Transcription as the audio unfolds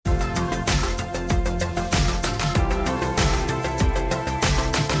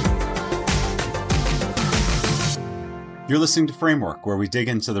You're listening to Framework, where we dig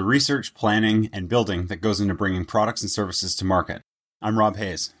into the research, planning, and building that goes into bringing products and services to market. I'm Rob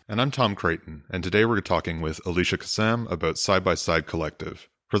Hayes. And I'm Tom Creighton, and today we're talking with Alicia Kassam about Side by Side Collective.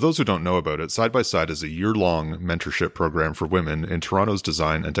 For those who don't know about it, Side by Side is a year-long mentorship program for women in Toronto's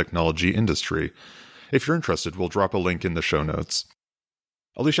design and technology industry. If you're interested, we'll drop a link in the show notes.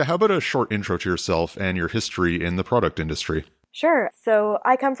 Alicia, how about a short intro to yourself and your history in the product industry? Sure. So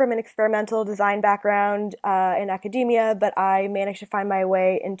I come from an experimental design background in academia, but I managed to find my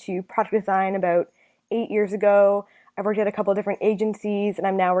way into product design about 8 years ago. I've worked at a couple of different agencies, and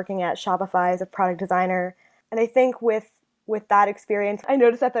I'm now working at Shopify as a product designer. And I think with that experience, I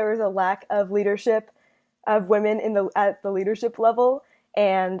noticed that there was a lack of leadership of women at the leadership level,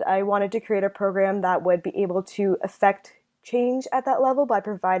 and I wanted to create a program that would be able to affect change at that level by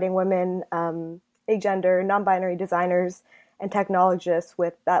providing women, agender, non-binary designers, and technologists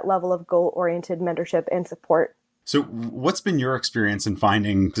with that level of goal-oriented mentorship and support. So what's been your experience in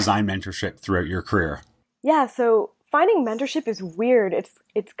finding design mentorship throughout your career? Yeah, so finding mentorship is weird.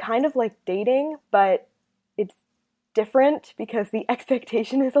 It's kind of like dating, but it's different because the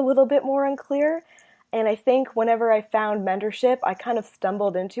expectation is a little bit more unclear. And I think whenever I found mentorship, I kind of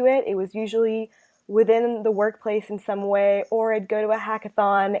stumbled into it. It was usually within the workplace in some way, or I'd go to a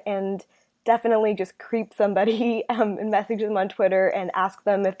hackathon and definitely just creep somebody and message them on Twitter and ask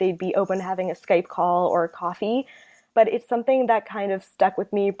them if they'd be open to having a Skype call or a coffee. But it's something that kind of stuck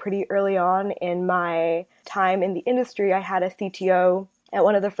with me pretty early on in my time in the industry. I had a CTO at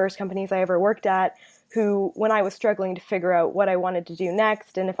one of the first companies I ever worked at who, when I was struggling to figure out what I wanted to do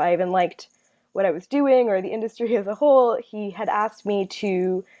next and if I even liked what I was doing or the industry as a whole, he had asked me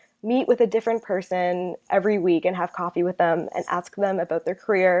to meet with a different person every week and have coffee with them and ask them about their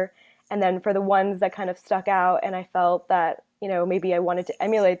career. And then for the ones that kind of stuck out and I felt that, maybe I wanted to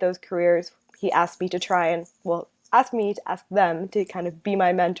emulate those careers, he asked me to ask them to kind of be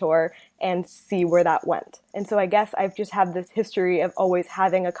my mentor and see where that went. And so I guess I've just had this history of always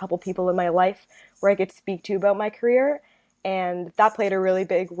having a couple people in my life where I could speak to about my career. And that played a really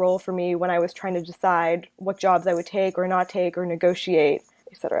big role for me when I was trying to decide what jobs I would take or not take or negotiate,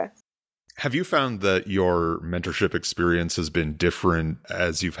 etc. Have you found that your mentorship experience has been different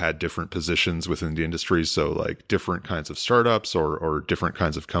as you've had different positions within the industry? So like different kinds of startups or different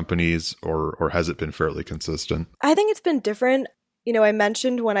kinds of companies, or has it been fairly consistent? I think it's been different. I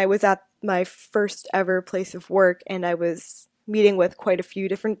mentioned when I was at my first ever place of work and I was meeting with quite a few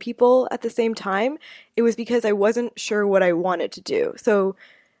different people at the same time, it was because I wasn't sure what I wanted to do. So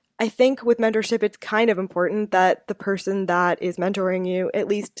I think with mentorship, it's kind of important that the person that is mentoring you at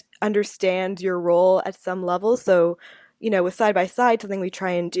least understands your role at some level. So, with Side by Side, something we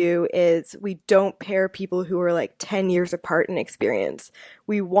try and do is we don't pair people who are like 10 years apart in experience.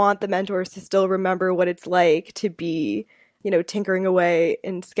 We want the mentors to still remember what it's like to be, tinkering away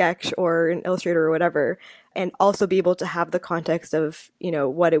in Sketch or in Illustrator or whatever, and also be able to have the context of,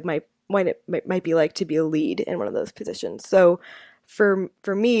 what it might be like to be a lead in one of those positions. So for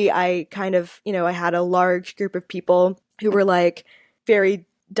me, I kind of, I had a large group of people who were like very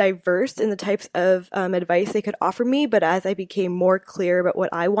diverse in the types of advice they could offer me. But as I became more clear about what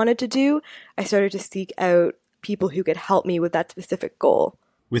I wanted to do, I started to seek out people who could help me with that specific goal.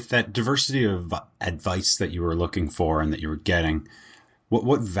 With that diversity of advice that you were looking for and that you were getting,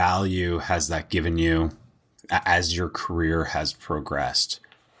 what value has that given you as your career has progressed?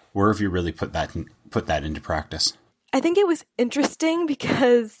 Where have you really put that into practice? I think it was interesting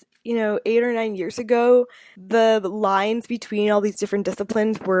because, 8 or 9 years ago, the lines between all these different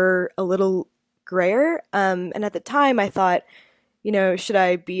disciplines were a little grayer. And at the time I thought, should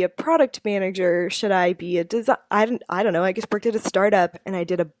I be a product manager? Should I be a design? I don't know. I just worked at a startup and I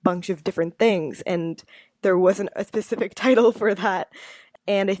did a bunch of different things and there wasn't a specific title for that.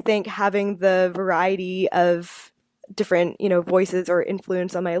 And I think having the variety of different, voices or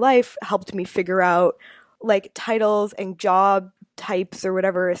influence on my life helped me figure out like titles and job types or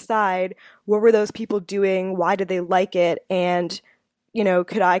whatever aside, what were those people doing? Why did they like it? And,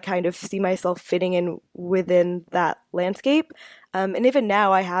 could I kind of see myself fitting in within that landscape? And even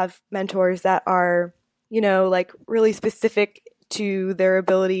now I have mentors that are, like really specific to their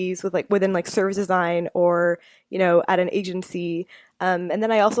abilities with like within like service design or, at an agency. And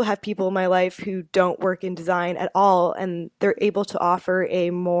then I also have people in my life who don't work in design at all, and they're able to offer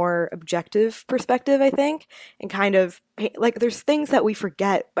a more objective perspective, I think, and kind of like there's things that we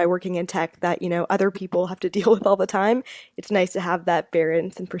forget by working in tech that, other people have to deal with all the time. It's nice to have that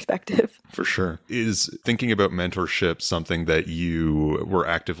balance and perspective. For sure. Is thinking about mentorship something that you were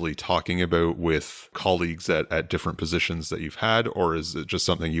actively talking about with colleagues at different positions that you've had, or is it just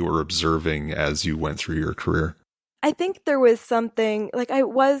something you were observing as you went through your career? I think there was something like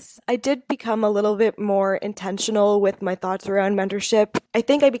I did become a little bit more intentional with my thoughts around mentorship. I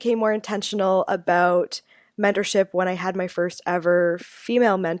think I became more intentional about mentorship when I had my first ever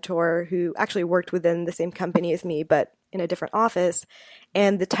female mentor who actually worked within the same company as me, but in a different office.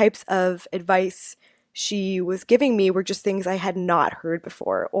 And the types of advice she was giving me were just things I had not heard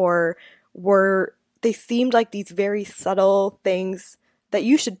before, or they seemed like these very subtle things that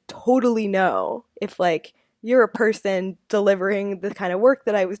you should totally know if like you're a person delivering the kind of work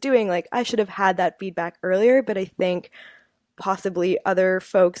that I was doing. Like I should have had that feedback earlier, but I think possibly other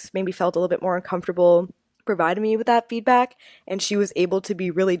folks maybe felt a little bit more uncomfortable providing me with that feedback, and she was able to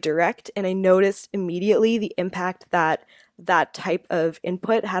be really direct, and I noticed immediately the impact that that type of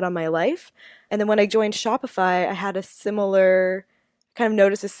input had on my life. And then when I joined Shopify, I had a similar kind of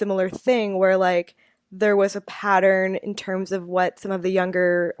noticed a similar thing where like there was a pattern in terms of what some of the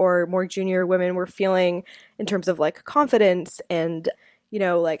younger or more junior women were feeling in terms of like confidence and, you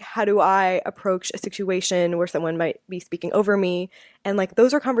know, like how do I approach a situation where someone might be speaking over me? And like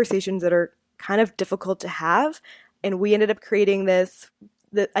those are conversations that are kind of difficult to have. And we ended up creating this,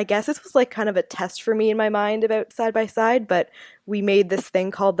 I guess this was like kind of a test for me in my mind about side by side, but we made this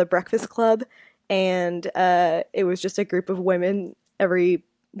thing called the Breakfast Club. And it was just a group of women every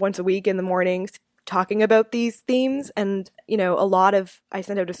once a week in the mornings talking about these themes. And, you know, I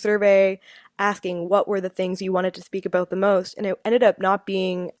sent out a survey asking what were the things you wanted to speak about the most. And it ended up not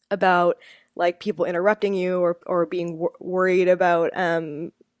being about like people interrupting you or being worried about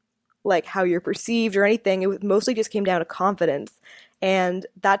like how you're perceived or anything. It mostly just came down to confidence. And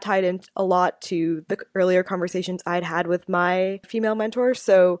that tied in a lot to the earlier conversations I'd had with my female mentors.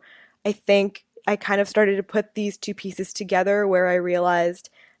 So I think I kind of started to put these two pieces together where I realized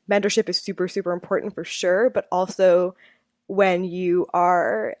mentorship is super, super important for sure, but also when you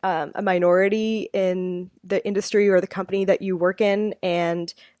are a minority in the industry or the company that you work in,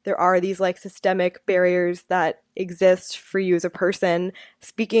 and there are these like systemic barriers that exist for you as a person,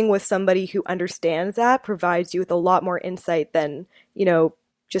 speaking with somebody who understands that provides you with a lot more insight than, you know,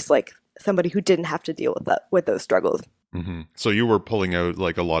 just like somebody who didn't have to deal with those struggles. Mm-hmm. So you were pulling out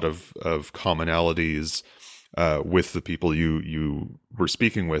like a lot of commonalities with the people you were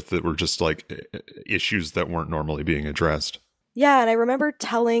speaking with that were just like issues that weren't normally being addressed. Yeah, and I remember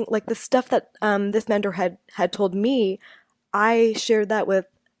telling like the stuff that this mentor had told me, I shared that with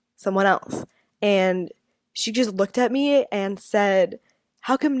someone else, and she just looked at me and said,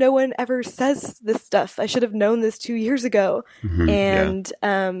 "How come no one ever says this stuff? I should have known this 2 years ago." Mm-hmm. And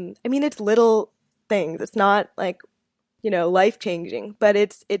I mean, it's little things. It's not like, you know, life changing, but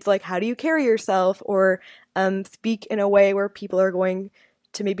it's like, how do you carry yourself or speak in a way where people are going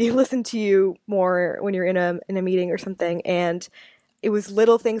to maybe listen to you more when you're in a meeting or something. And it was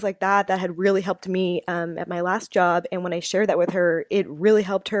little things like that that had really helped me at my last job. And when I shared that with her, it really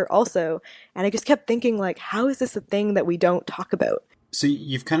helped her also. And I just kept thinking like, how is this a thing that we don't talk about? So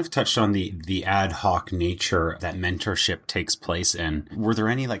you've kind of touched on the ad hoc nature that mentorship takes place in. Were there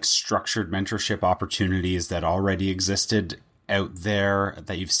any like structured mentorship opportunities that already existed out there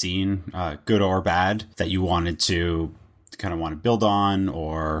that you've seen, good or bad, that you wanted to kind of want to build on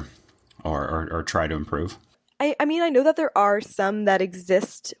or try to improve? I mean, I know that there are some that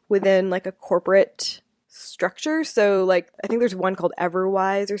exist within like a corporate structure. So like, I think there's one called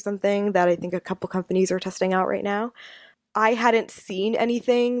Everwise or something that I think a couple companies are testing out right now. I hadn't seen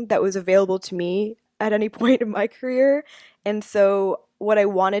anything that was available to me at any point in my career. And so what I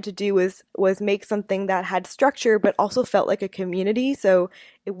wanted to do was make something that had structure, but also felt like a community. So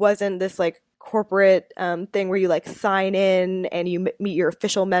it wasn't this like corporate thing where you like sign in and you meet your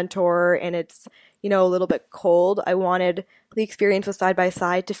official mentor and it's, you know, a little bit cold. I wanted the experience with side by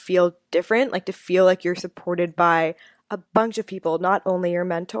side to feel different, like to feel like you're supported by a bunch of people, not only your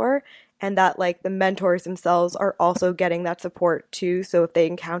mentor, and that like the mentors themselves are also getting that support too. So if they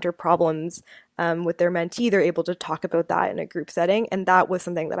encounter problems with their mentee, they're able to talk about that in a group setting. And that was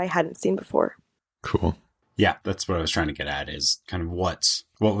something that I hadn't seen before. Cool. Yeah, that's what I was trying to get at, is kind of what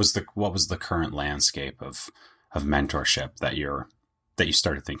was the current landscape of mentorship that you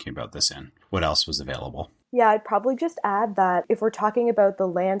started thinking about this in? What else was available? Yeah, I'd probably just add that if we're talking about the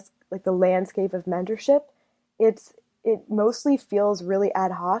landscape of mentorship, it mostly feels really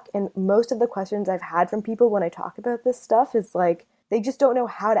ad hoc, and most of the questions I've had from people when I talk about this stuff is like they just don't know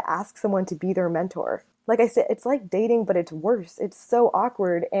how to ask someone to be their mentor. Like I said, it's like dating, but it's worse. It's so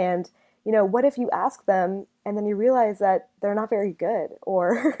awkward. And, you know, what if you ask them and then you realize that they're not very good,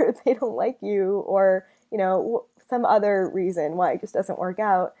 or they don't like you, or, you know, some other reason why it just doesn't work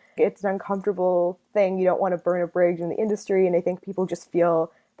out. It's an uncomfortable thing. You don't want to burn a bridge in the industry, and I think people just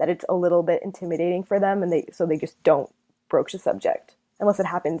feel that it's a little bit intimidating for them, and they just don't broach the subject unless it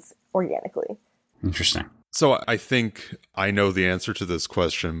happens organically. Interesting. So I think I know the answer to this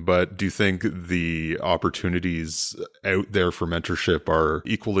question, but do you think the opportunities out there for mentorship are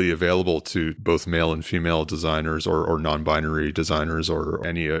equally available to both male and female designers or non-binary designers or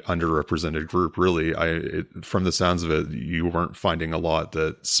any underrepresented group? Really, from the sounds of it, you weren't finding a lot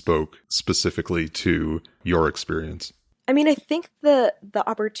that spoke specifically to your experience. I mean, I think the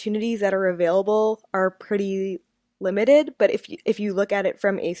opportunities that are available are pretty limited, but if you look at it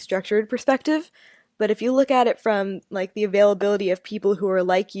from a structured perspective. But if you look at it from like the availability of people who are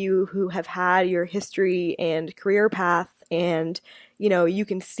like you, who have had your history and career path, and you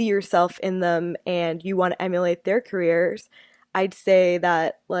can see yourself in them and you want to emulate their careers, I'd say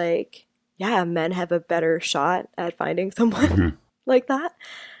that men have a better shot at finding someone like that.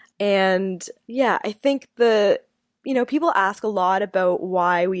 And yeah, I think people ask a lot about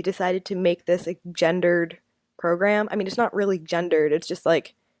why we decided to make this a gendered program. I mean, it's not really gendered. It's just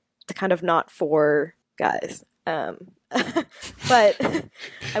like it's kind of not for guys. But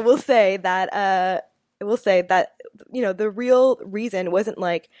I will say that the real reason wasn't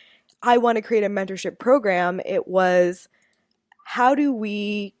like I want to create a mentorship program. It was, how do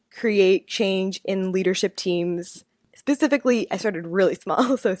we create change in leadership teams? Specifically, I started really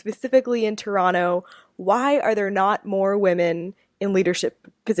small, so specifically in Toronto, why are there not more women in leadership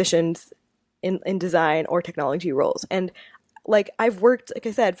positions in design or technology roles? And I've worked, like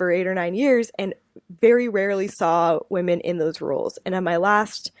I said, for 8 or 9 years and very rarely saw women in those roles. And at my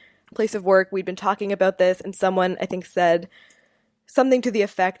last place of work, we'd been talking about this, and someone, I think, said something to the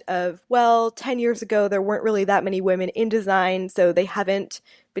effect of, well, 10 years ago, there weren't really that many women in design, so they haven't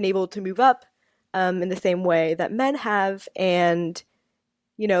been able to move up in the same way that men have. And,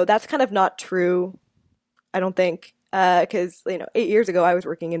 that's kind of not true, I don't think. Because 8 years ago I was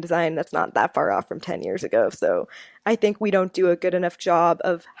working in design. That's not that far off from 10 years ago. So I think we don't do a good enough job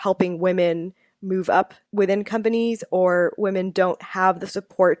of helping women move up within companies, or women don't have the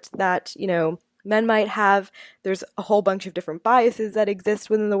support that men might have. There's a whole bunch of different biases that exist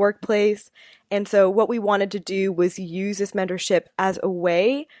within the workplace, and so what we wanted to do was use this mentorship as a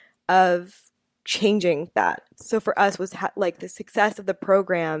way of changing that. So for us was the success of the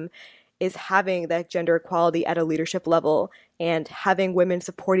program is having that gender equality at a leadership level and having women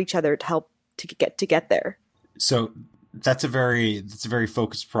support each other to help to get there. So that's a very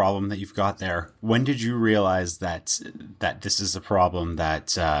focused problem that you've got there. When did you realize that this is a problem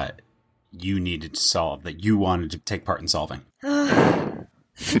that you needed to solve, that you wanted to take part in solving? Good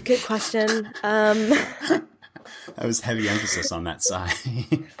question. That was heavy emphasis on that side.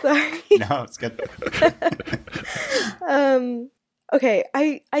 Sorry. No, it's good. Okay,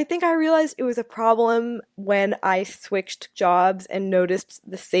 I think I realized it was a problem when I switched jobs and noticed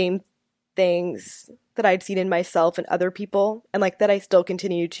the same things that I'd seen in myself and other people, and that I still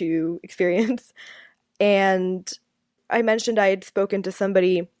continue to experience. And I mentioned I had spoken to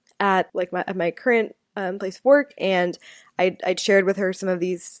somebody at my current place of work, and I'd shared with her some of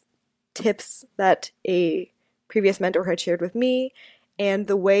these tips that a previous mentor had shared with me, and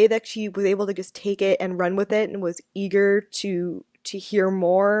the way that she was able to just take it and run with it and was eager to hear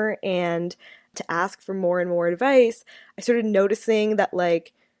more and to ask for more and more advice, I started noticing that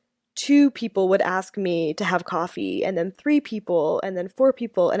 2 people would ask me to have coffee, and then 3 people, and then 4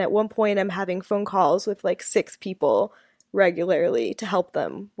 people, and at one point I'm having phone calls with 6 people regularly to help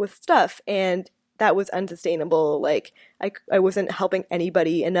them with stuff, and that was unsustainable. I wasn't helping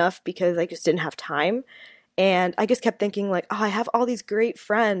anybody enough because I just didn't have time. And I just kept thinking I have all these great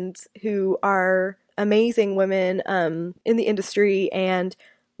friends who are amazing women in the industry and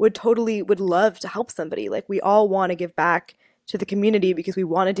would love to help somebody. We all want to give back to the community because we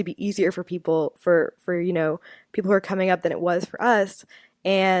want it to be easier for people, for people who are coming up than it was for us.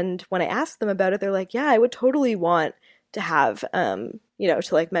 And when I asked them about it, they're like, yeah, I would totally want to have,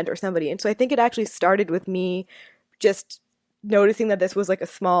 to mentor somebody. And so I think it actually started with me just noticing that this was a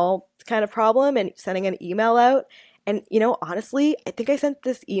small kind of problem and sending an email out. And, honestly, I think I sent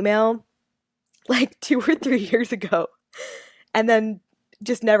this email 2 or 3 years ago and then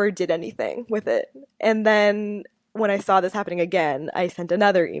just never did anything with it. And then when I saw this happening again, I sent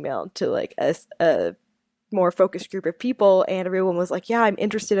another email to a more focused group of people, and everyone was like, yeah, I'm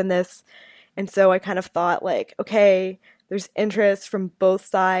interested in this. And so I kind of thought okay, there's interest from both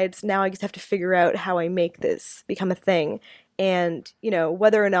sides. Now I just have to figure out how I make this become a thing. And,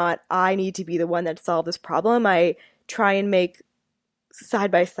 whether or not I need to be the one that solved this problem, I try and make side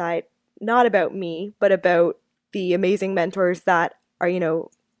by side, not about me, but about the amazing mentors that are,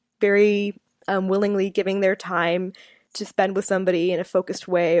 very willingly giving their time to spend with somebody in a focused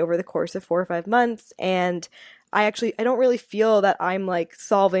way over the course of 4 or 5 months. And I don't really feel that I'm like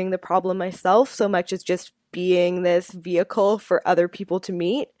solving the problem myself so much as just being this vehicle for other people to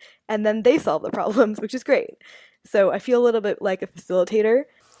meet, and then they solve the problems, which is great. So I feel a little bit like a facilitator.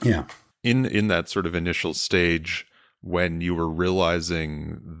 Yeah. In that sort of initial stage, when you were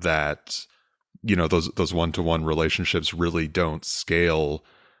realizing that, you know, those one-to-one relationships really don't scale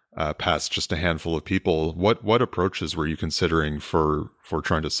past just a handful of people, what approaches were you considering for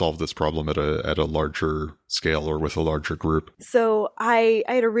trying to solve this problem at a larger scale or with a larger group? So I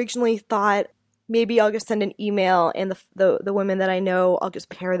had originally thought maybe I'll just send an email, and the women that I know, I'll just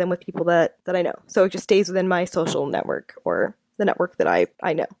pair them with people that I know. So it just stays within my social network or the network that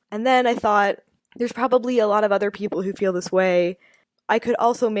I know. And then I thought, there's probably a lot of other people who feel this way. I could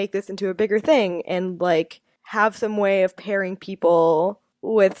also make this into a bigger thing and like have some way of pairing people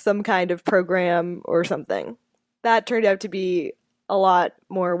with some kind of program or something. That turned out to be a lot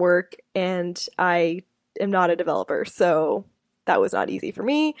more work, and I am not a developer, so that was not easy for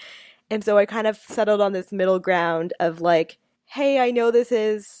me. And so I kind of settled on this middle ground of like, hey, I know this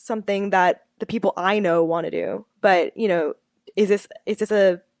is something that the people I know want to do, but you know, is this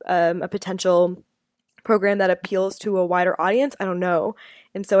a potential program that appeals to a wider audience? I don't know.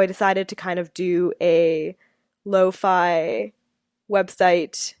 And so I decided to kind of do a lo-fi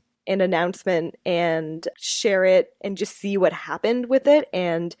website and announcement and share it and just see what happened with it.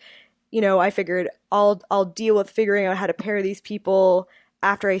 And, you know, I figured I'll deal with figuring out how to pair these people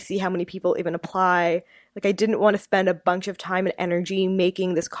after I see how many people even apply. Like, I didn't want to spend a bunch of time and energy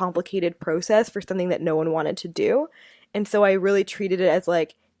making this complicated process for something that no one wanted to do. And so I really treated it as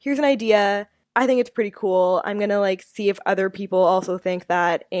like, here's an idea. I think it's pretty cool. I'm going to like see if other people also think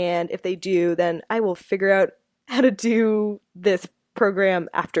that. And if they do, then I will figure out how to do this program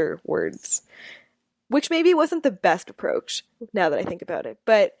afterwards, which maybe wasn't the best approach now that I think about it.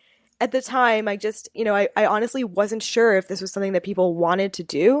 But at the time, I just, you know, I honestly wasn't sure if this was something that people wanted to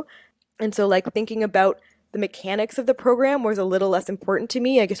do. And so like thinking about the mechanics of the program was a little less important to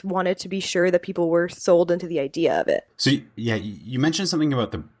me. I just wanted to be sure that people were sold into the idea of it. So yeah, you mentioned something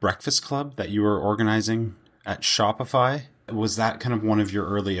about the breakfast club that you were organizing at Shopify. Was that kind of one of your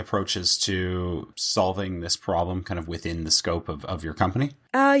early approaches to solving this problem kind of within the scope of your company?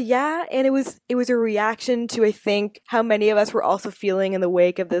 Yeah, and it was a reaction to, I think, how many of us were also feeling in the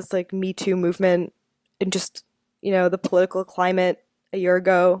wake of this like Me Too movement and just, you know, the political climate a year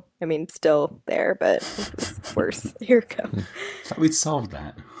ago. I mean, it's still there, but it was worse a year ago. Thought we'd solved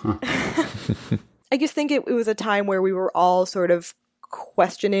that. Huh. I just think it was a time where we were all sort of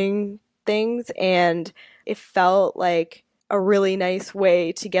questioning things, and it felt like a really nice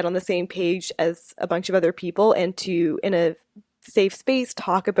way to get on the same page as a bunch of other people and to, in a safe space,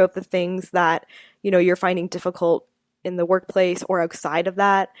 talk about the things that, you know, you're finding difficult in the workplace or outside of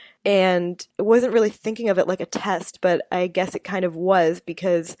that. And I wasn't really thinking of it like a test, but I guess it kind of was,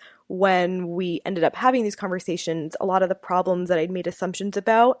 because when we ended up having these conversations, a lot of the problems that I'd made assumptions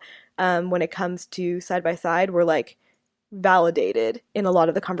about when it comes to side by side were like validated in a lot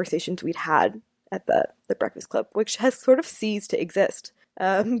of the conversations we'd had at the Breakfast Club, which has sort of ceased to exist.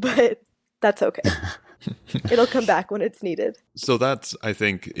 But that's okay. It'll come back when it's needed. So that's, I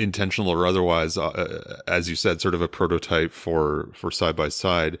think, intentional or otherwise, as you said, sort of a prototype for side by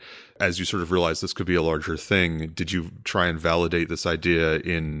side. As you sort of realized this could be a larger thing, did you try and validate this idea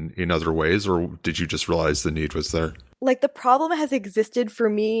in other ways, or did you just realize the need was there? Like, the problem has existed for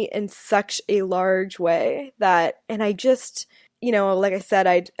me in such a large way that, and I just, you know, like I said,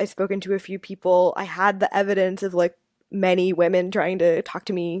 I'd spoken to a few people. I had the evidence of like many women trying to talk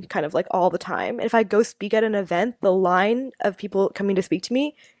to me kind of like all the time. And if I go speak at an event, the line of people coming to speak to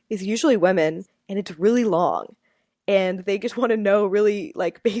me is usually women, and it's really long. And they just want to know really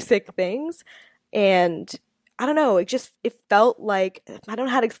like basic things. And I don't know, it felt like, I don't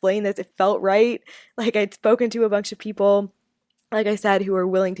know how to explain this. It felt right. Like, I'd spoken to a bunch of people, like I said, who were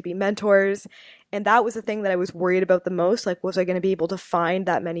willing to be mentors. And that was the thing that I was worried about the most. Like, was I going to be able to find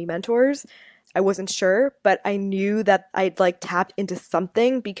that many mentors? I wasn't sure, but I knew that I'd like tapped into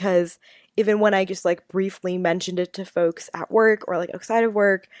something, because even when I just like briefly mentioned it to folks at work or like outside of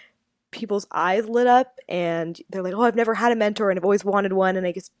work, people's eyes lit up and they're like, oh, I've never had a mentor and I've always wanted one, and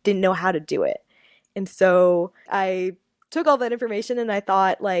I just didn't know how to do it. And so I took all that information and I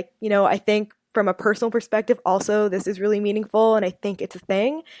thought, like, you know, I think from a personal perspective also, this is really meaningful and I think it's a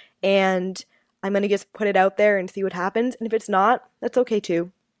thing, and I'm going to just put it out there and see what happens. And if it's not, that's okay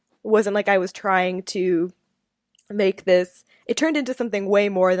too. It wasn't like I was trying to make this, it turned into something way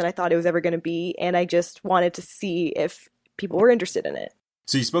more than I thought it was ever going to be. And I just wanted to see if people were interested in it.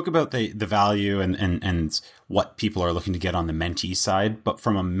 So you spoke about the value and what people are looking to get on the mentee side, but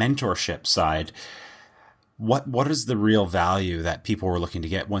from a mentorship side, what is the real value that people were looking to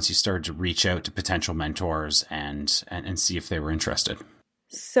get once you started to reach out to potential mentors and see if they were interested?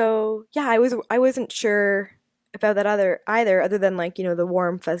 So yeah, I wasn't sure about that other than like, you know, the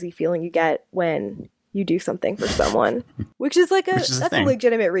warm fuzzy feeling you get when you do something for someone, which is like that's a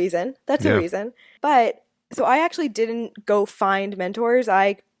legitimate reason. That's a reason. But so I actually didn't go find mentors.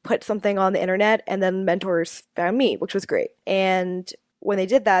 I put something on the internet and then mentors found me, which was great. And when they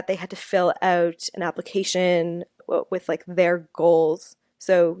did that, they had to fill out an application with like their goals.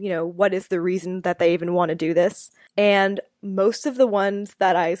 So, you know, what is the reason that they even want to do this? And most of the ones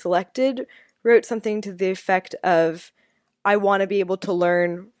that I selected wrote something to the effect of, I want to be able to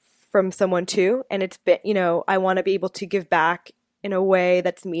learn from someone too. And it's been, you know, I want to be able to give back in a way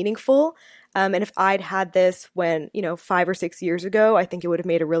that's meaningful. And if I'd had this when, you know, 5 or 6 years ago, I think it would have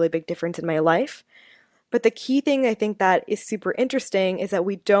made a really big difference in my life. But the key thing I think that is super interesting is that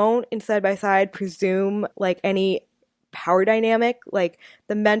we don't in Side by Side presume like any power dynamic. Like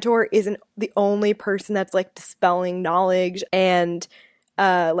the mentor isn't the only person that's like dispelling knowledge and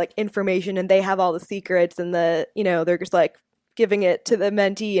like information, and they have all the secrets and the, you know, they're just like giving it to the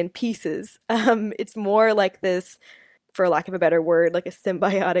mentee in pieces. It's more like this, for lack of a better word, like a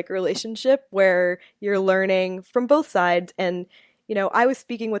symbiotic relationship where you're learning from both sides. And, you know, I was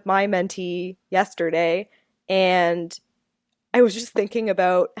speaking with my mentee yesterday, and I was just thinking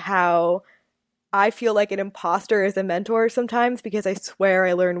about how I feel like an imposter as a mentor sometimes because I swear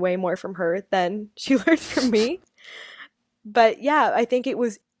I learn way more from her than she learns from me. But yeah, I think it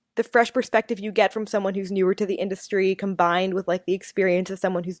was the fresh perspective you get from someone who's newer to the industry combined with like the experience of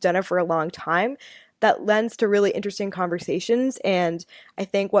someone who's done it for a long time that lends to really interesting conversations. And I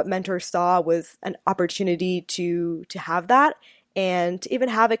think what mentors saw was an opportunity to have that and to even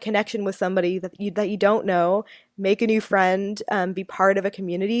have a connection with somebody that you don't know, make a new friend, be part of a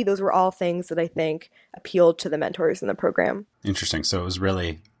community. Those were all things that I think appealed to the mentors in the program. Interesting. So it was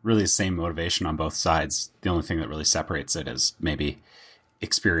really the same motivation on both sides. The only thing that really separates it is maybe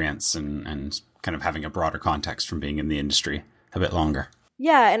experience and kind of having a broader context from being in the industry a bit longer.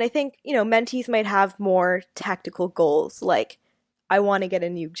 Yeah, and I think, you know, mentees might have more tactical goals, like I want to get a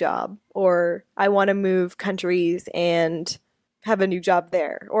new job, or I want to move countries and have a new job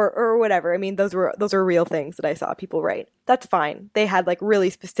there, or whatever. I mean, those are real things that I saw people write. That's fine. They had like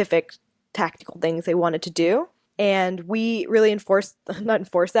really specific tactical things they wanted to do. And we really encouraged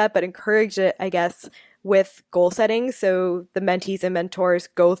it, I guess, with goal setting. So the mentees and mentors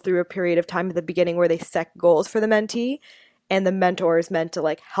go through a period of time at the beginning where they set goals for the mentee, and the mentor is meant to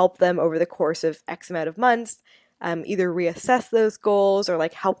like help them over the course of X amount of months, either reassess those goals or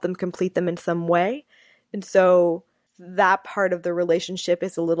like help them complete them in some way. And so that part of the relationship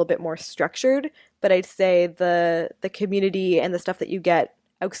is a little bit more structured, but I'd say the community and the stuff that you get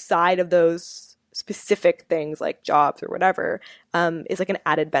outside of those specific things like jobs or whatever is like an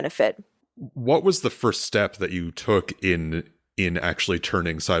added benefit. What was the first step that you took in actually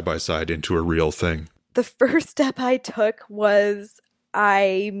turning Side by Side into a real thing? The first step I took was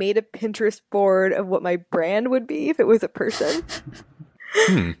I made a Pinterest board of what my brand would be if it was a person.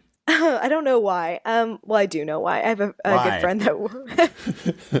 I don't know why. Well, I do know why. I have a good friend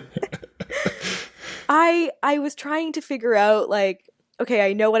that I was trying to figure out like, okay,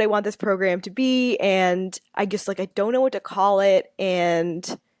 I know what I want this program to be, and I just like I don't know what to call it,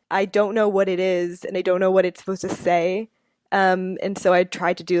 and I don't know what it is, and I don't know what it's supposed to say. And so I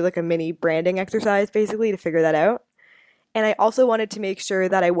tried to do like a mini branding exercise basically to figure that out. And I also wanted to make sure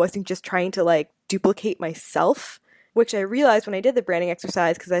that I wasn't just trying to like duplicate myself, which I realized when I did the branding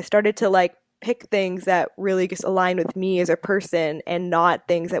exercise, because I started to like pick things that really just align with me as a person and not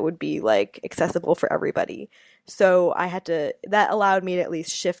things that would be like accessible for everybody. So that allowed me to at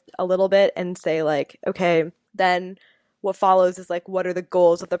least shift a little bit and say like, okay, then what follows is like, what are the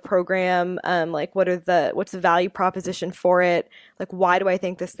goals of the program? Like what's the value proposition for it? Like, why do I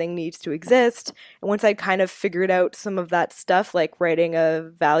think this thing needs to exist? And once I kind of figured out some of that stuff, like writing a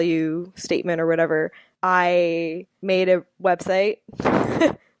value statement or whatever, I made a website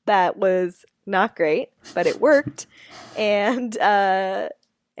that was not great, but it worked. And that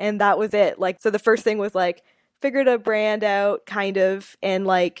was it. Like, so the first thing was like, figured a brand out kind of, and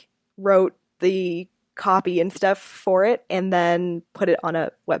like wrote the copy and stuff for it, and then put it on a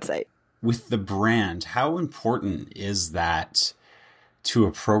website. With the brand, how important is that to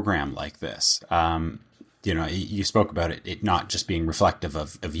a program like this? You know, you spoke about it not just being reflective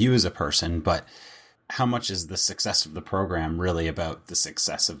of you as a person, but how much is the success of the program really about the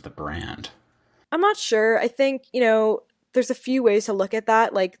success of the brand? I'm not sure. I think, you know, there's a few ways to look at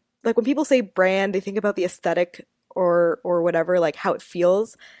that. Like when people say brand, they think about the aesthetic or whatever, like how it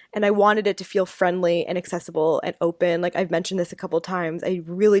feels. And I wanted it to feel friendly and accessible and open. Like I've mentioned this a couple of times. I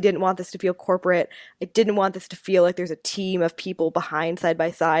really didn't want this to feel corporate. I didn't want this to feel like there's a team of people behind Side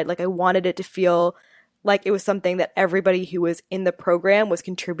by Side. Like I wanted it to feel like it was something that everybody who was in the program was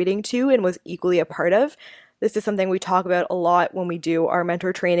contributing to and was equally a part of. This is something we talk about a lot when we do our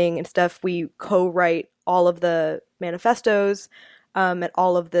mentor training and stuff. We co-write all of the manifestos and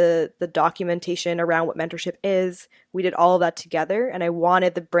all of the documentation around what mentorship is. We did all of that together, and I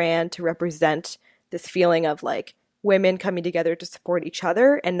wanted the brand to represent this feeling of like women coming together to support each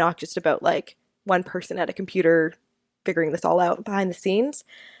other and not just about like one person at a computer figuring this all out behind the scenes.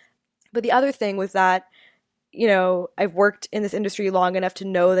 But the other thing was that, you know, I've worked in this industry long enough to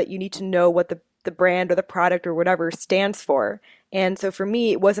know that you need to know what the brand or the product or whatever stands for. And so for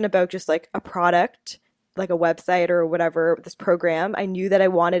me, it wasn't about just like a product, like a website or whatever, this program. I knew that I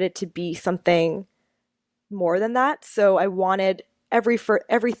wanted it to be something more than that. So I wanted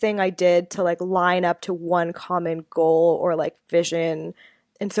everything I did to like line up to one common goal or like vision.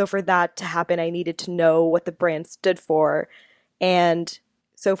 And so for that to happen, I needed to know what the brand stood for. And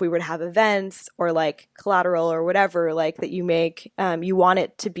so if we were to have events or like collateral or whatever like that you make, you want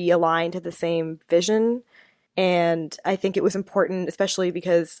it to be aligned to the same vision. And I think it was important, especially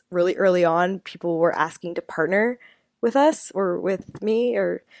because really early on, people were asking to partner with us or with me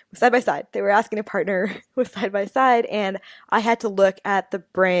or Side by Side. They were asking to partner with Side by Side. And I had to look at the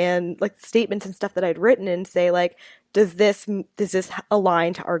brand, like statements and stuff that I'd written and say like, does this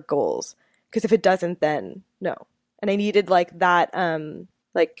align to our goals? Because if it doesn't, then no. And I needed like that,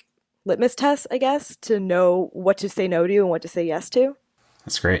 like litmus test, I guess, to know what to say no to and what to say yes to.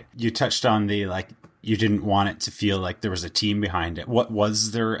 That's great. You touched on the, like, you didn't want it to feel like there was a team behind it. What,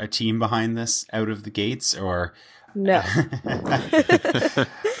 was there a team behind this out of the gates, or no?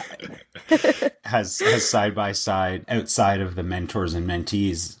 has Side by Side, outside of the mentors and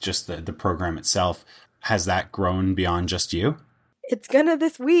mentees, just the program itself, has that grown beyond just you? It's gonna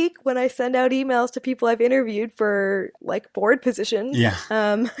this week when I send out emails to people I've interviewed for like board positions. Yeah.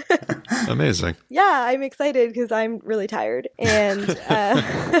 Amazing. Yeah, I'm excited because I'm really tired. And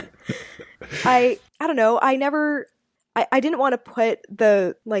I don't know. I didn't want to put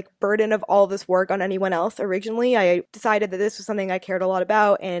the like burden of all this work on anyone else originally. I decided that this was something I cared a lot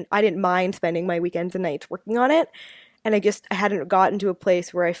about, and I didn't mind spending my weekends and nights working on it. And I hadn't gotten to a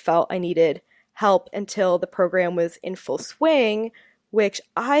place where I felt I needed help until the program was in full swing, which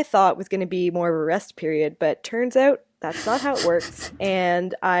I thought was going to be more of a rest period, but turns out that's not how it works.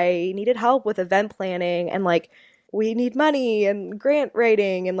 And I needed help with event planning, and like we need money and grant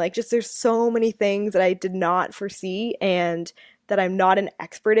writing, and like just there's so many things that I did not foresee and that I'm not an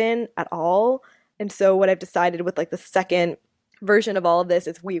expert in at all. And so what I've decided with like the second version of all of this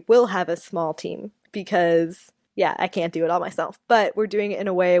is we will have a small team because yeah, I can't do it all myself, but we're doing it in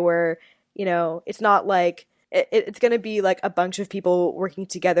a way where, you know, it's not like it's going to be like a bunch of people working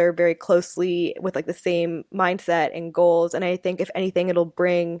together very closely with like the same mindset and goals. And I think if anything, it'll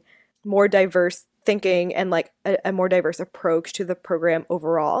bring more diverse thinking and like a more diverse approach to the program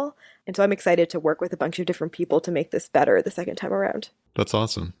overall. And so I'm excited to work with a bunch of different people to make this better the second time around. That's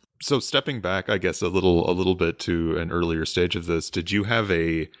awesome. So stepping back, I guess a little bit to an earlier stage of this, did you have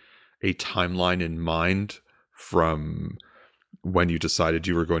a timeline in mind from when you decided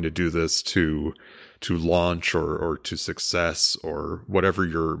you were going to do this to launch or to success or whatever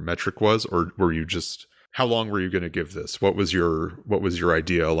your metric was? Or were you just, how long were you going to give this? What was your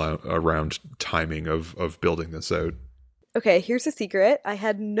idea around timing of building this out? Okay, here's a secret. I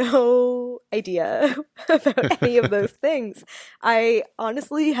had no idea about any of those things. I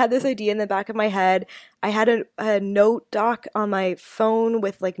honestly had this idea in the back of my head. I had a note doc on my phone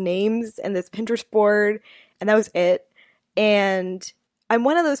with like names and this Pinterest board, and that was it. And I'm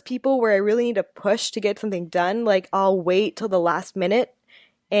one of those people where I really need to push to get something done. Like I'll wait till the last minute.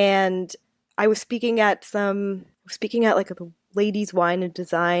 And I was speaking at like a ladies' wine and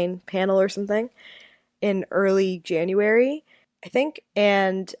design panel or something in early January, I think.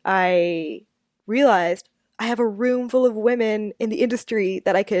 And I realized I have a room full of women in the industry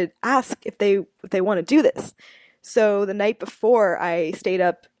that I could ask if they want to do this. So the night before, I stayed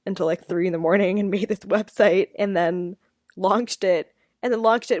up until like 3 a.m. and made this website and then launched it. And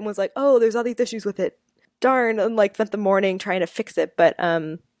was like, oh, there's all these issues with it. Darn. And like spent the morning trying to fix it. But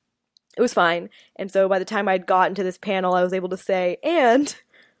it was fine. And so by the time I'd gotten to this panel, I was able to say, and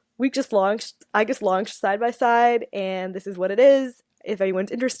I just launched Side by Side, and this is what it is, if anyone's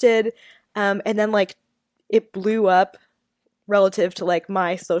interested. And then like it blew up relative to like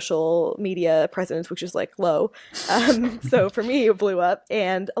my social media presence, which is like low. So for me, it blew up,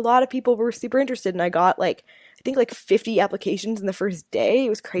 and a lot of people were super interested, and I got like, I think like 50 applications in the first day. It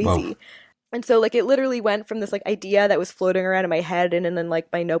was crazy. Whoa. And so like it literally went from this like idea that was floating around in my head and in like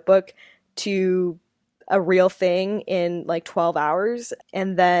my notebook to a real thing in like 12 hours.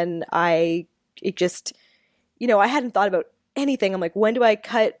 And then it just, I hadn't thought about anything. I'm like, when do I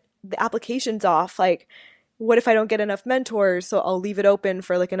cut the applications off? Like, what if I don't get enough mentors? So I'll leave it open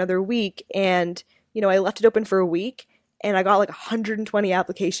for like another week. And, I left it open for a week and I got like 120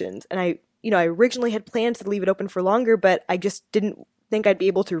 applications. And I originally had plans to leave it open for longer, but I just didn't think I'd be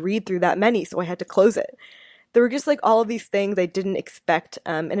able to read through that many. So I had to close it. There were just like all of these things I didn't expect.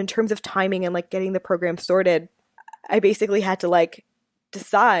 And in terms of timing and like getting the program sorted, I basically had to like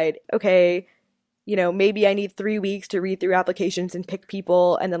decide, okay, maybe I need 3 weeks to read through applications and pick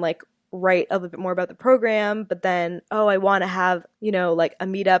people and then like write a little bit more about the program. But then, I want to have, like a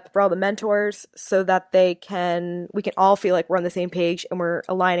meetup for all the mentors so that we can all feel like we're on the same page and we're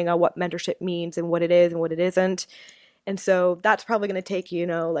aligning on what mentorship means and what it is and what it isn't. And so that's probably going to take,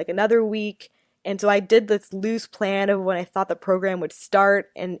 like another week. And so I did this loose plan of when I thought the program would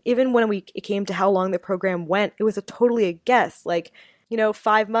start. And even when it came to how long the program went, it was totally a guess. Like,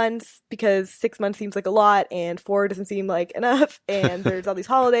 5 months, because 6 months seems like a lot and 4 doesn't seem like enough. And there's all these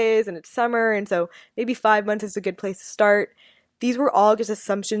holidays and it's summer. And so maybe 5 months is a good place to start. These were all just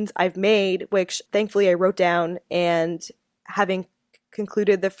assumptions I've made, which thankfully I wrote down, and having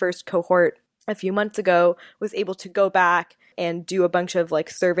concluded the first cohort a few months ago, was able to go back and do a bunch of like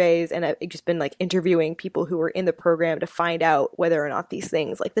surveys, and I've just been like interviewing people who were in the program to find out whether or not these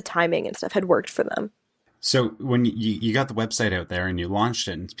things, like the timing and stuff, had worked for them. So when you got the website out there and you launched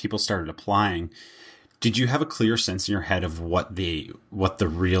it and people started applying, did you have a clear sense in your head of what the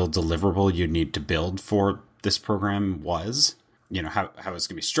real deliverable you need to build for this program was? How it's going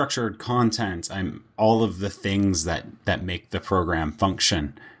to be structured, content, all of the things that make the program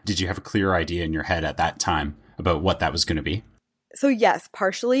function. Did you have a clear idea in your head at that time about what that was going to be? So yes,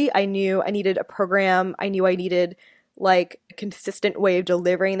 partially. I knew I needed a program. I knew I needed like a consistent way of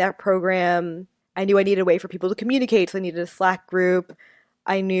delivering that program. I knew I needed a way for people to communicate. So I needed a Slack group.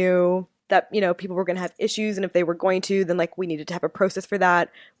 I knew that, people were going to have issues. And if they were going to, then like we needed to have a process for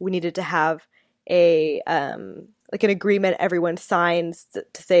that. We needed to have a, like an agreement everyone signs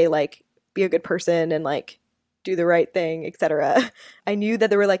to say like, be a good person and like do the right thing, etc. I knew that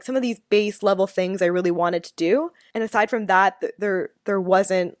there were like some of these base level things I really wanted to do. And aside from that, there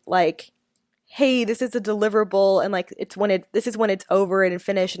wasn't like, hey, this is a deliverable and like this is when it's over and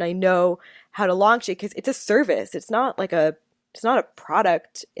finished and I know how to launch it, because it's a service. It's not a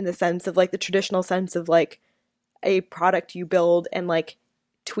product in the sense of like the traditional sense of like a product you build and like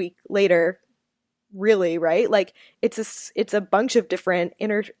tweak later, really, right? Like it's a bunch of different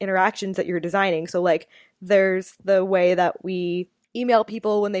interactions that you're designing. So like there's the way that we email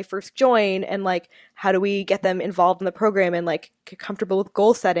people when they first join, and like how do we get them involved in the program and like get comfortable with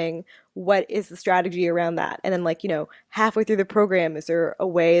goal setting? What is the strategy around that? And then like, halfway through the program, is there a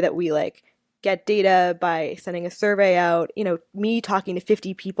way that we like get data by sending a survey out? Me talking to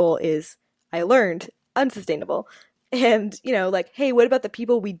 50 people is, I learned, unsustainable. And, like, hey, what about the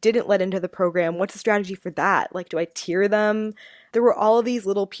people we didn't let into the program? What's the strategy for that? Like, do I tier them? There were all of these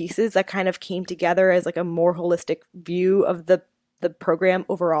little pieces that kind of came together as like a more holistic view of the program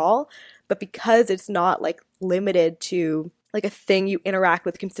overall. But because it's not like limited to like a thing you interact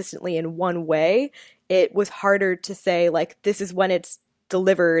with consistently in one way, it was harder to say like, this is when it's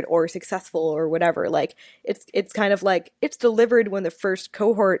delivered or successful or whatever. Like it's kind of like it's delivered when the first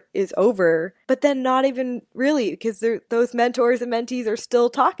cohort is over, but then not even really, because those mentors and mentees are still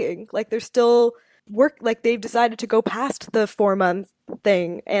talking. Like they're still like they've decided to go past the 4-month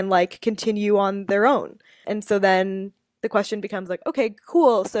thing and like continue on their own. And so then the question becomes like, okay,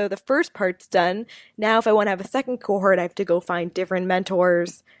 cool. So the first part's done. Now, if I want to have a second cohort, I have to go find different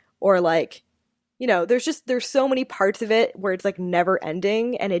mentors, or like, there's so many parts of it where it's like never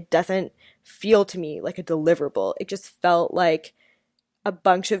ending, and it doesn't feel to me like a deliverable. It just felt like a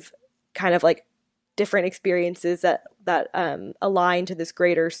bunch of kind of like different experiences that align to this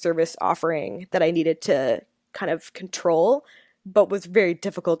greater service offering that I needed to kind of control, but was very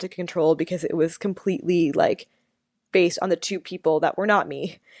difficult to control because it was completely like based on the two people that were not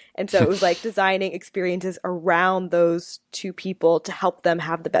me. And so it was like designing experiences around those two people to help them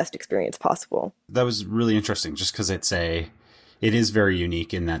have the best experience possible. That was really interesting, just because it is very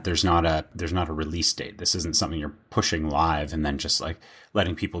unique in that there's not a release date. This isn't something you're pushing live and then just like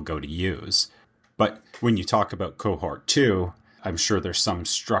letting people go to use. But when you talk about cohort 2, I'm sure there's some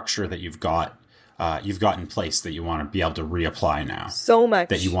structure that you've got you've got in place that you want to be able to reapply now? So much.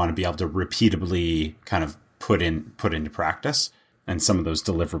 That you want to be able to repeatably kind of put into practice, and some of those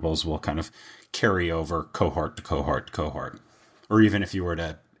deliverables will kind of carry over cohort to cohort to cohort. Or even if you were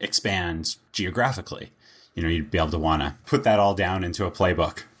to expand geographically, you'd be able to want to put that all down into a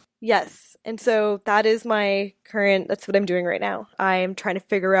playbook. Yes. And so that's what I'm doing right now. I'm trying to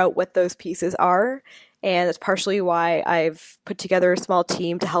figure out what those pieces are. And that's partially why I've put together a small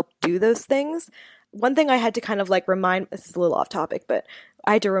team to help do those things. One thing I had to kind of this is a little off topic, but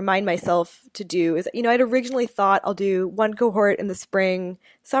I had to remind myself to do is, I'd originally thought I'll do one cohort in the spring,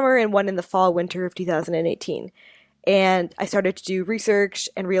 summer, and one in the fall, winter of 2018. And I started to do research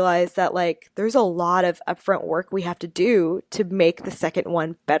and realized that there's a lot of upfront work we have to do to make the second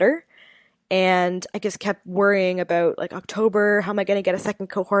one better. And I just kept worrying about October, how am I going to get a second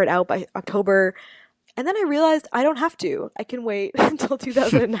cohort out by October? And then I realized I don't have to. I can wait until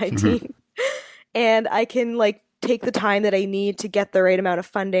 2019 and I can take the time that I need to get the right amount of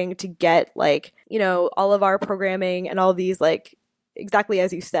funding to get all of our programming and all these exactly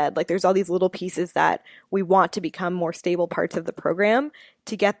as you said, there's all these little pieces that we want to become more stable parts of the program,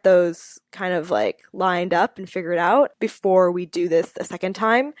 to get those kind of lined up and figured out before we do this a second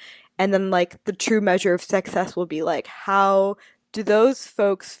time. And then the true measure of success will be how do those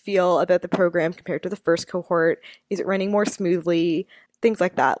folks feel about the program compared to the first cohort? Is it running more smoothly? Things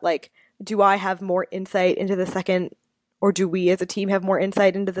like that. Do I have more insight into the second, or do we as a team have more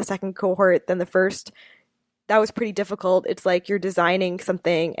insight into the second cohort than the first? That was pretty difficult. It's you're designing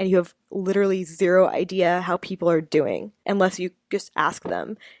something and you have literally zero idea how people are doing unless you just ask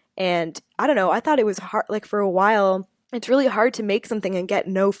them. And I don't know, I thought it was hard, for a while, it's really hard to make something and get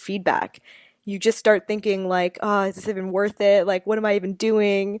no feedback. You just start thinking is this even worth it? What am I even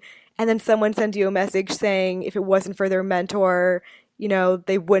doing? And then someone sends you a message saying if it wasn't for their mentor,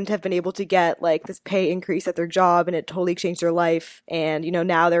 they wouldn't have been able to get this pay increase at their job, and it totally changed their life. And,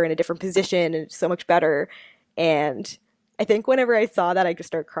 now they're in a different position and it's so much better. And I think whenever I saw that, I just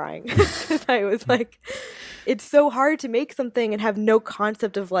started crying. I was it's so hard to make something and have no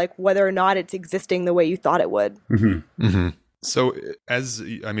concept of whether or not it's existing the way you thought it would. Mm-hmm. Mm-hmm. So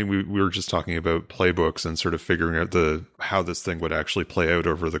we were just talking about playbooks and sort of figuring out how this thing would actually play out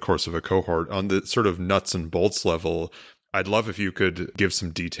over the course of a cohort. On the sort of nuts and bolts level, I'd love if you could give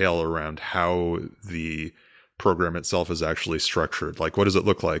some detail around how the program itself is actually structured. What does it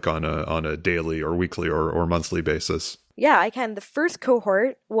look like on a daily or weekly or monthly basis? Yeah, I can. The first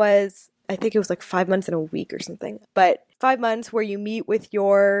cohort was, I think it was 5 months in a week or something, but 5 months where you meet with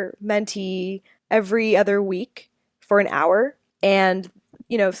your mentee every other week for an hour. And,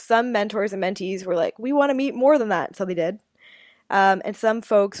 some mentors and mentees were we want to meet more than that. So they did. And some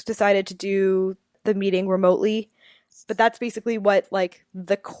folks decided to do the meeting remotely. But that's basically what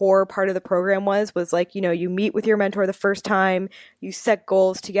the core part of the program was you meet with your mentor the first time, you set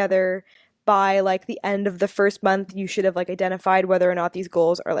goals together. By the end of the first month, you should have identified whether or not these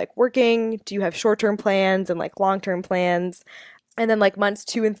goals are working. Do you have short-term plans and long-term plans? And then months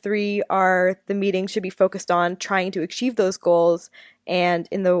 2 and 3 are the meeting should be focused on trying to achieve those goals and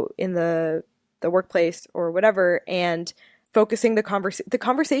in the workplace or whatever, and focusing the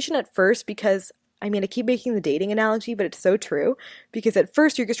conversation at first, because I keep making the dating analogy, but it's so true, because at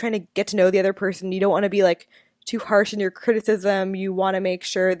first you're just trying to get to know the other person. You don't want to be too harsh in your criticism. You want to make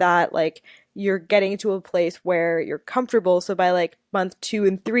sure that you're getting to a place where you're comfortable. So by month 2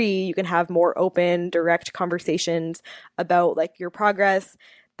 and 3, you can have more open, direct conversations about your progress.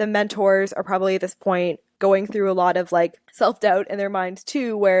 The mentors are probably at this point going through a lot of self-doubt in their minds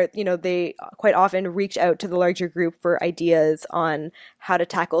too, where, they quite often reach out to the larger group for ideas on how to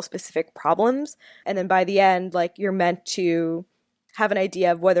tackle specific problems. And then by the end, you're meant to have an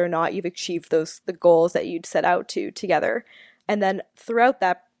idea of whether or not you've achieved the goals that you'd set out to together. And then throughout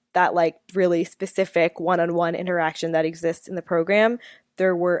that really specific one-on-one interaction that exists in the program,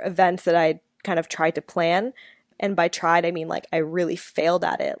 there were events that I kind of tried to plan. And by tried, I mean I really failed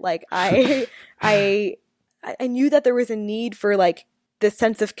at it. I knew that there was a need for this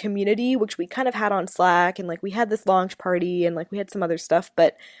sense of community, which we kind of had on Slack, and we had this launch party and we had some other stuff,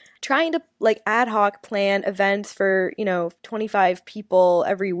 but trying to ad hoc plan events for 25 people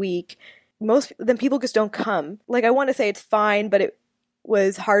every week, most then people just don't come. I want to say it's fine, but it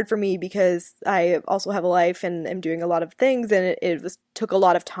was hard for me because I also have a life and am doing a lot of things, and it took a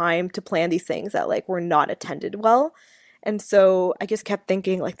lot of time to plan these things that were not attended well. And so I just kept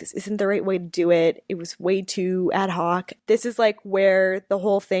thinking this isn't the right way to do it. It was way too ad hoc. This is where the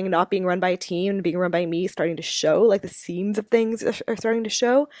whole thing not being run by a team and being run by me is starting to show, the seams of things are starting to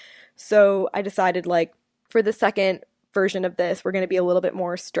show. So I decided for the second version of this, we're going to be a little bit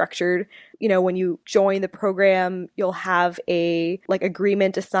more structured. You know, when you join the program, you'll have a like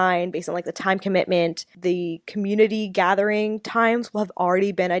agreement assigned based on like the time commitment. The community gathering times will have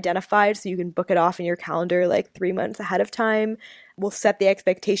already been identified, so you can book it off in your calendar like 3 months ahead of time. We'll set the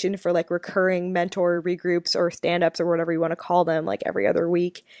expectation for like recurring mentor regroups or stand-ups or whatever you want to call them, like every other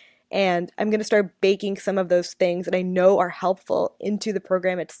week. And I'm going to start baking some of those things that I know are helpful into the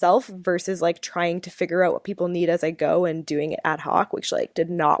program itself versus like trying to figure out what people need as I go and doing it ad hoc, which like did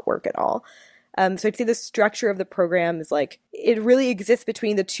not work at all. So I'd say the structure of the program is like, it really exists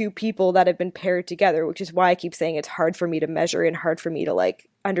between the two people that have been paired together, which is why I keep saying it's hard for me to measure and hard for me to like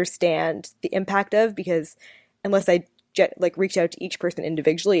understand the impact of, because unless I reach out to each person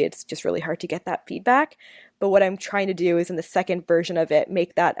individually, it's just really hard to get that feedback. But what I'm trying to do is in the second version of it,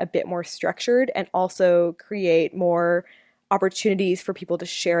 make that a bit more structured and also create more opportunities for people to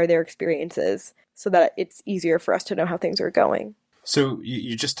share their experiences so that it's easier for us to know how things are going. So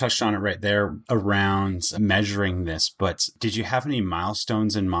you just touched on it right there around measuring this, but did you have any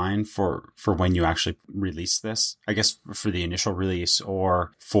milestones in mind for when you actually release this? I guess for the initial release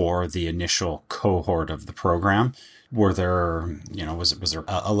or for the initial cohort of the program? Were there, was there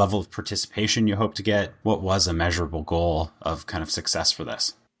a level of participation you hope to get? What was a measurable goal of kind of success for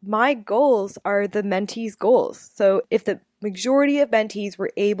this? My goals are the mentees' goals. So if the majority of mentees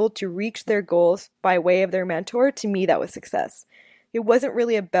were able to reach their goals by way of their mentor, to me, that was success. It wasn't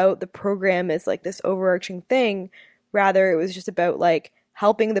really about the program as like this overarching thing. Rather, it was just about like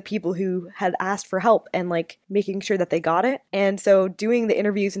helping the people who had asked for help and like making sure that they got it. And so doing the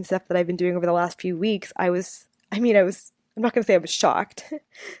interviews and stuff that I've been doing over the last few weeks, I'm not going to say I was shocked,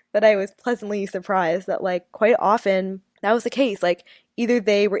 but I was pleasantly surprised that like quite often that was the case. Like either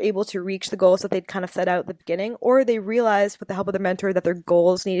they were able to reach the goals that they'd kind of set out at the beginning, or they realized with the help of their mentor that their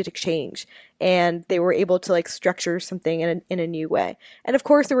goals needed to change and they were able to like structure something in a new way. And of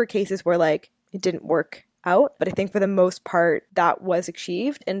course there were cases where like it didn't work out, but I think for the most part that was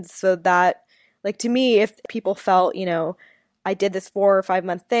achieved. And so that like to me, if people felt, I did this 4 or 5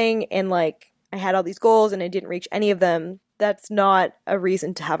 month thing and like I had all these goals and I didn't reach any of them, that's not a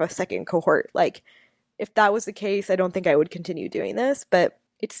reason to have a second cohort. Like, if that was the case, I don't think I would continue doing this, but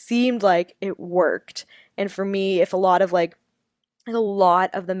it seemed like it worked. And for me, if a lot of the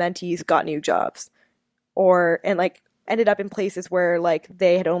mentees got new jobs and like ended up in places where like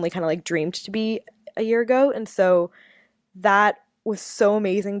they had only kind of like dreamed to be a year ago. And so that was so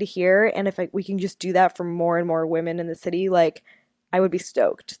amazing to hear. And if we can just do that for more and more women in the city, like I would be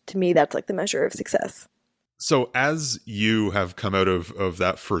stoked. To me, that's like the measure of success. So as you have come out of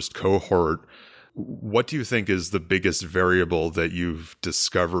that first cohort, what do you think is the biggest variable that you've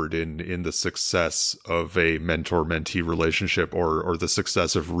discovered in the success of a mentor-mentee relationship or the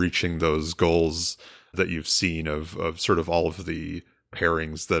success of reaching those goals that you've seen of sort of all of the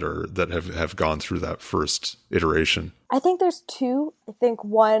pairings that have gone through that first iteration? I think there's two. I think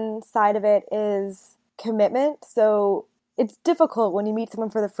one side of it is commitment. So it's difficult when you meet someone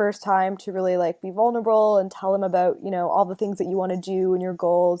for the first time to really like be vulnerable and tell them about, all the things that you want to do and your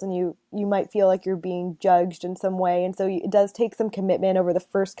goals, and you might feel like you're being judged in some way. And so it does take some commitment over the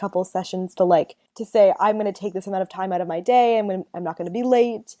first couple sessions to say, I'm going to take this amount of time out of my day. I'm not going to be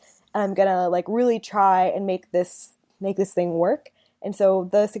late. I'm going to like really try and make this thing work. And so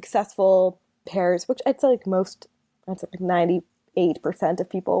the successful pairs, which I'd say like 98% of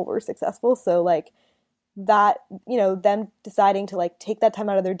people were successful. So like that, them deciding to like take that time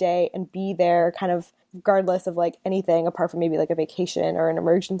out of their day and be there kind of regardless of like anything apart from maybe like a vacation or an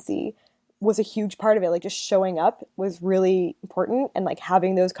emergency was a huge part of it. Like just showing up was really important and like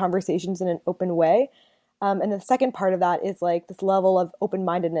having those conversations in an open way. And the second part of that is like this level of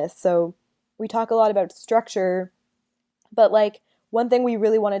open-mindedness. So we talk a lot about structure, but like one thing we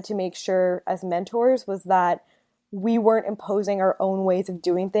really wanted to make sure as mentors was that we weren't imposing our own ways of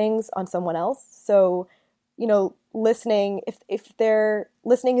doing things on someone else. So listening, if they're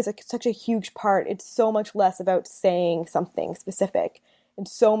listening is such a huge part, it's so much less about saying something specific and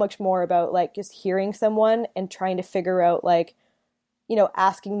so much more about like just hearing someone and trying to figure out like,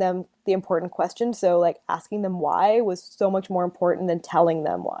 asking them the important questions. So like asking them why was so much more important than telling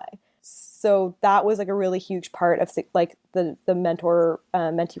them why. So that was like a really huge part of like the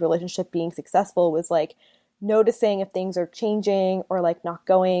mentor-mentee relationship being successful was like noticing if things are changing or like not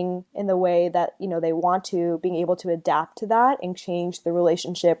going in the way that, they want to, being able to adapt to that and change the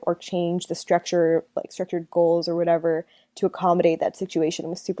relationship or change the structure, like structured goals or whatever to accommodate that situation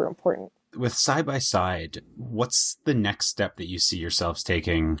was super important. With Side by Side, what's the next step that you see yourselves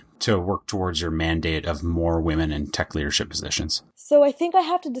taking to work towards your mandate of more women in tech leadership positions? So I think I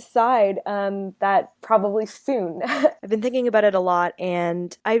have to decide that probably soon. I've been thinking about it a lot,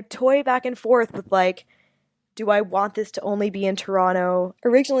 and I toy back and forth with like, do I want this to only be in Toronto?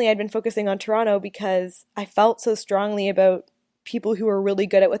 Originally, I'd been focusing on Toronto because I felt so strongly about people who are really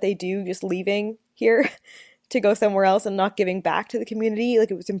good at what they do just leaving here to go somewhere else and not giving back to the community.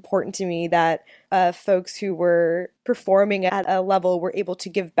 Like, it was important to me that folks who were performing at a level were able to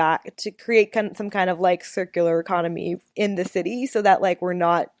give back, to create some kind of like circular economy in the city, so that like we're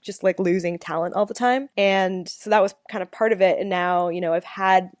not just like losing talent all the time. And so that was kind of part of it. And now, you know, I've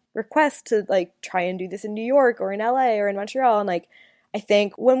had requests to like try and do this in New York or in LA or in Montreal. And like, I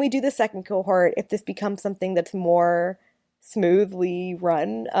think when we do the second cohort, if this becomes something that's more smoothly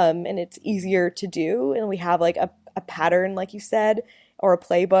run and it's easier to do, and we have like a pattern, like you said, or a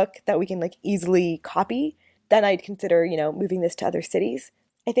playbook that we can like easily copy, then I'd consider, you know, moving this to other cities.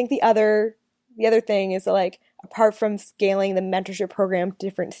 I think the other thing is that, like, apart from scaling the mentorship program to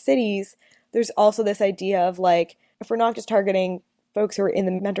different cities, there's also this idea of like, if we're not just targeting folks who are in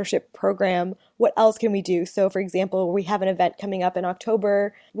the mentorship program, what else can we do? So for example, we have an event coming up in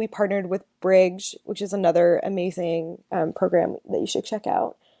October. We partnered with Bridge, which is another amazing program that you should check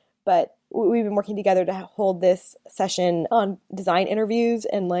out. But we've been working together to hold this session on design interviews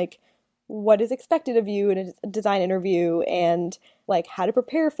and like what is expected of you in a design interview, and like how to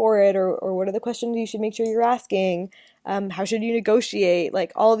prepare for it, or what are the questions you should make sure you're asking, how should you negotiate,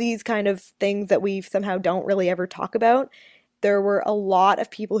 like all these kind of things that we somehow don't really ever talk about. There were a lot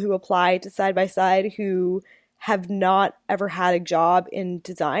of people who applied to Side by Side who have not ever had a job in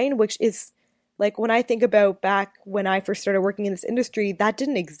design, which is like, when I think about back when I first started working in this industry, that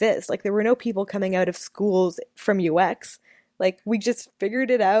didn't exist. Like, there were no people coming out of schools from UX. Like, we just figured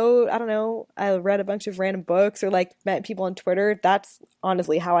it out. I don't know. I read a bunch of random books or like met people on Twitter. That's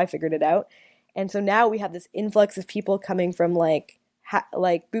honestly how I figured it out. And so now we have this influx of people coming from like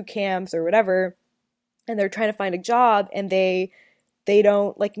boot camps or whatever, and they're trying to find a job, and they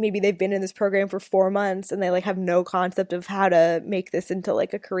don't, like, maybe they've been in this program for 4 months and they like have no concept of how to make this into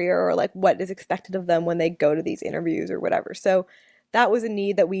like a career, or like what is expected of them when they go to these interviews or whatever. So that was a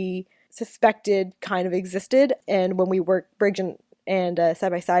need that we suspected kind of existed. And when we worked, Bridge and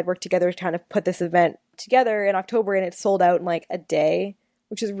Side by Side worked together to kind of put this event together in October, and it sold out in like a day,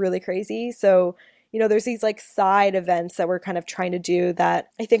 which is really crazy. So, you know, there's these like side events that we're kind of trying to do that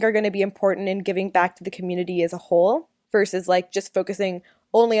I think are going to be important in giving back to the community as a whole, versus like just focusing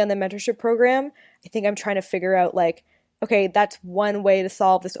only on the mentorship program. I think I'm trying to figure out like, okay, that's one way to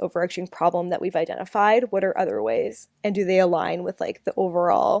solve this overarching problem that we've identified. What are other ways? And do they align with like the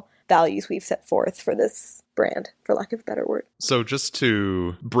overall values we've set forth for this brand, for lack of a better word? So just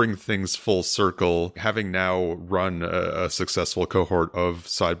to bring things full circle, having now run a successful cohort of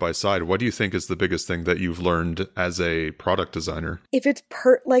Side by Side, what do you think is the biggest thing that you've learned as a product designer? If it's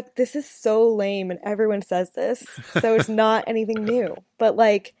like, this is so lame and everyone says this, so it's not anything new, but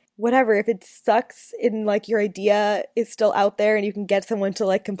like, whatever, if it sucks and like your idea is still out there and you can get someone to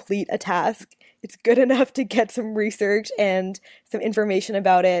like complete a task, it's good enough to get some research and some information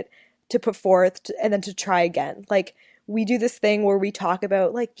about it to put forth and then to try again. Like, we do this thing where we talk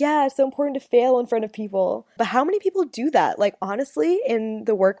about like, yeah, it's so important to fail in front of people. But how many people do that? Like, honestly, in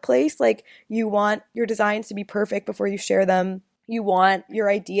the workplace, like, you want your designs to be perfect before you share them. You want your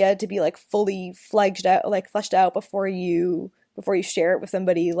idea to be like fully fleshed out before you share it with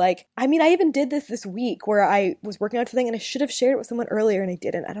somebody. Like, I mean, I even did this week where I was working on something and I should have shared it with someone earlier and I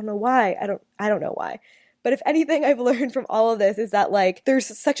didn't. I don't know why. I don't know why. But if anything I've learned from all of this is that like,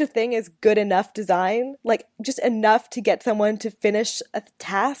 there's such a thing as good enough design, like just enough to get someone to finish a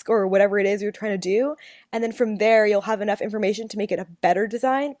task or whatever it is you're trying to do. And then from there, you'll have enough information to make it a better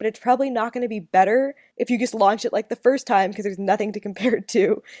design, but it's probably not going to be better if you just launch it like the first time, because there's nothing to compare it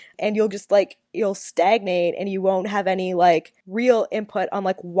to. And you'll stagnate and you won't have any like real input on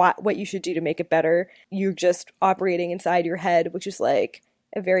like what you should do to make it better. You're just operating inside your head, which is like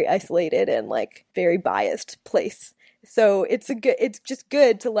a very isolated and like very biased place. So it's just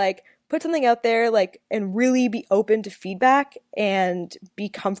good to like put something out there, like, and really be open to feedback and be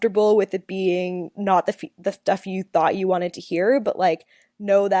comfortable with it being not the stuff you thought you wanted to hear, but like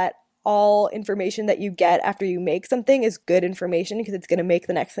know that all information that you get after you make something is good information, because it's going to make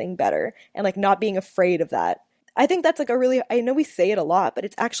the next thing better, and like not being afraid of that. I think that's like I know we say it a lot, but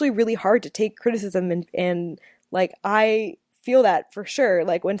it's actually really hard to take criticism and like, I feel that for sure.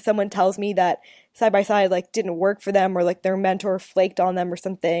 Like, when someone tells me that Side by Side like didn't work for them, or like their mentor flaked on them or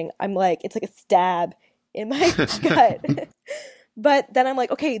something, I'm like, it's like a stab in my gut. But then I'm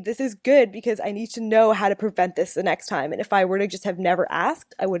like, okay, this is good because I need to know how to prevent this the next time. And if I were to just have never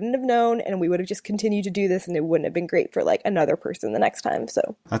asked, I wouldn't have known, and we would have just continued to do this, and it wouldn't have been great for like another person the next time.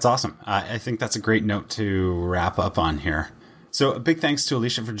 So that's awesome. I think that's a great note to wrap up on here. So a big thanks to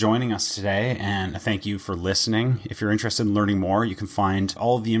Alicia for joining us today, and a thank you for listening. If you're interested in learning more, you can find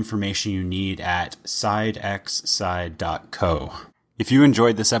all of the information you need at sidexside.co. If you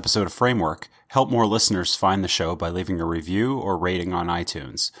enjoyed this episode of Framework, help more listeners find the show by leaving a review or rating on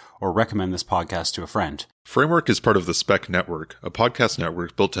iTunes, or recommend this podcast to a friend. Framework is part of the Spec Network, a podcast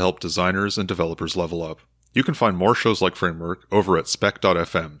network built to help designers and developers level up. You can find more shows like Framework over at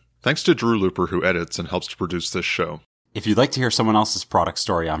spec.fm. Thanks to Drew Looper, who edits and helps to produce this show. If you'd like to hear someone else's product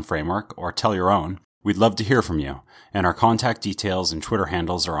story on Framework, or tell your own, we'd love to hear from you, and our contact details and Twitter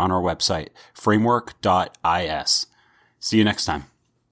handles are on our website, framework.is. See you next time.